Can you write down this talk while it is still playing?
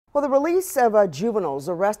Well, the release of juveniles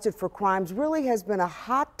arrested for crimes really has been a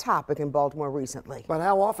hot topic in Baltimore recently. But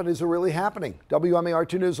how often is it really happening? WMAR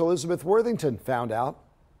 2 News' Elizabeth Worthington found out.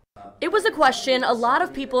 It was a question a lot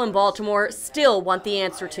of people in Baltimore still want the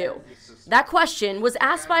answer to. That question was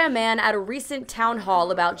asked by a man at a recent town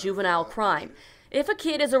hall about juvenile crime. If a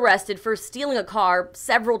kid is arrested for stealing a car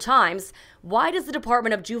several times, why does the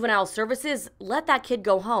Department of Juvenile Services let that kid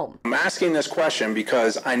go home? I'm asking this question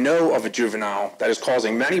because I know of a juvenile that is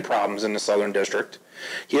causing many problems in the Southern District.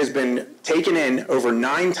 He has been taken in over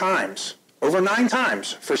nine times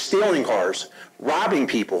for stealing cars, robbing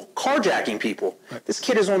people, carjacking people. This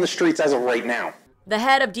kid is on the streets as of right now. The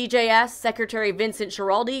head of DJS, Secretary Vincent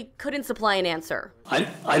Schiraldi, couldn't supply an answer.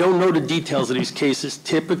 I don't know the details of these cases.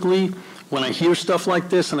 Typically, when I hear stuff like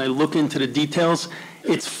this and I look into the details,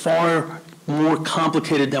 it's far more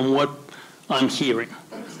complicated than what I'm hearing.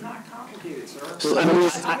 It's not complicated, sir.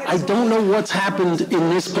 I don't know what's happened in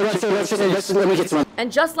this particular. And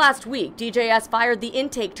just last week, DJS fired the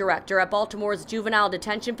intake director at Baltimore's juvenile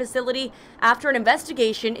detention facility after an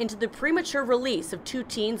investigation into the premature release of two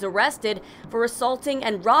teens arrested for assaulting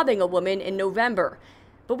and robbing a woman in November.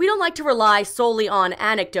 But we don't like to rely solely on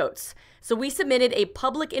anecdotes. So we submitted a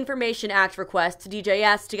Public Information Act request to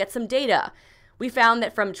DJS to get some data. We found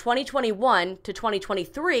that from 2021 to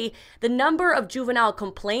 2023, the number of juvenile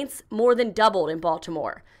complaints more than doubled in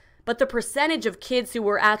Baltimore. But the percentage of kids who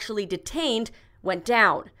were actually detained went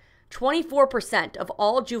down. 24% of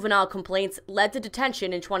all juvenile complaints led to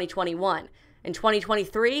detention in 2021. In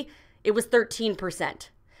 2023, it was 13%.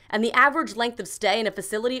 And the average length of stay in a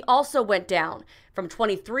facility also went down from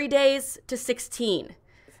 23 days to 16.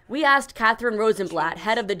 We asked Catherine Rosenblatt,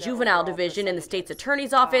 head of the juvenile division in the state's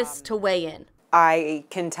attorney's office, to weigh in. I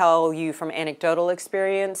can tell you from anecdotal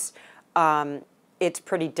experience, it's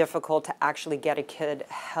pretty difficult to actually get a kid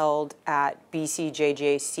held at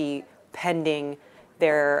BCJJC pending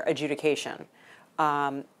their adjudication.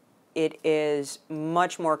 It is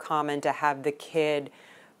much more common to have the kid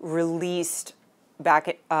released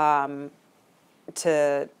back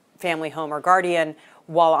to family home or guardian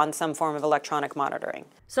while on some form of electronic monitoring.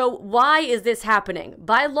 So why is this happening?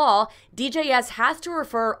 By law, DJS has to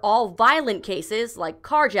refer all violent cases, like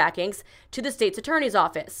carjackings, to the state's attorney's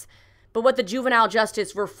office. But what the Juvenile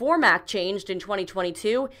Justice Reform Act changed in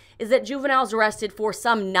 2022 is that juveniles arrested for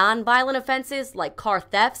some non-violent offenses, like car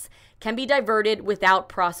thefts, can be diverted without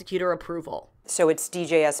prosecutor approval. So it's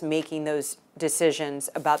DJS making those decisions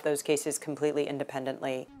about those cases completely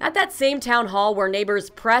independently. At that same town hall where neighbors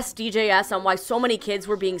pressed DJS on why so many kids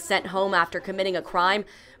were being sent home after committing a crime,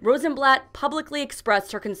 Rosenblatt publicly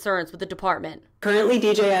expressed her concerns with the department. Currently,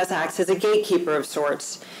 DJS acts as a gatekeeper of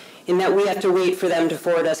sorts, in that we have to wait for them to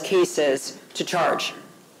forward us cases to charge.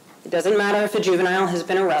 It doesn't matter if a juvenile has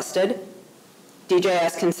been arrested.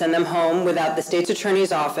 DJS can send them home without the state's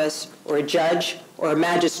attorney's office or a judge or a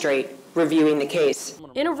magistrate reviewing the case.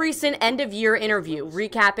 In a recent end-of-year interview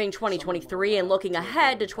recapping 2023 and looking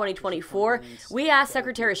ahead to 2024, we asked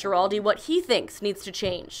Secretary Schiraldi what he thinks needs to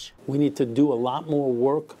change. We need to do a lot more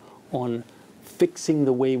work on fixing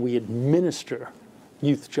the way we administer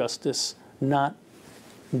youth justice, not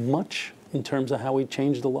much in terms of how we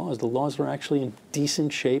change the laws. The laws are actually in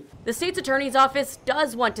decent shape. The state's attorney's office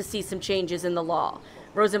does want to see some changes in the law.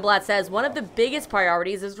 Rosenblatt says one of the biggest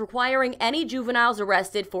priorities is requiring any juveniles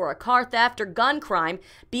arrested for a car theft or gun crime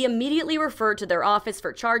be immediately referred to their office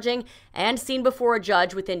for charging and seen before a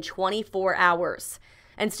judge within 24 hours.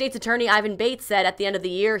 And State's Attorney Ivan Bates said at the end of the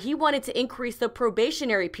year he wanted to increase the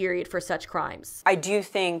probationary period for such crimes. I do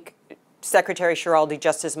think Secretary Schiraldi,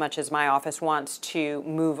 just as much as my office, wants to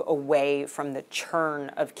move away from the churn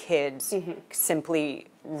of kids simply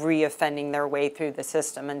reoffending their way through the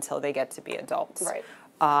system until they get to be adults. Right.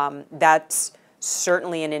 That's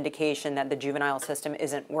certainly an indication that the juvenile system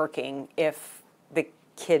isn't working if the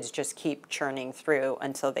kids just keep churning through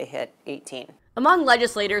until they hit 18. Among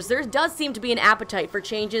legislators, there does seem to be an appetite for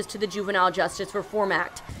changes to the Juvenile Justice Reform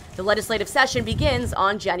Act. The legislative session begins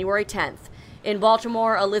on January 10th. In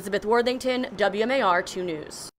Baltimore, Elizabeth Worthington, WMAR 2 News.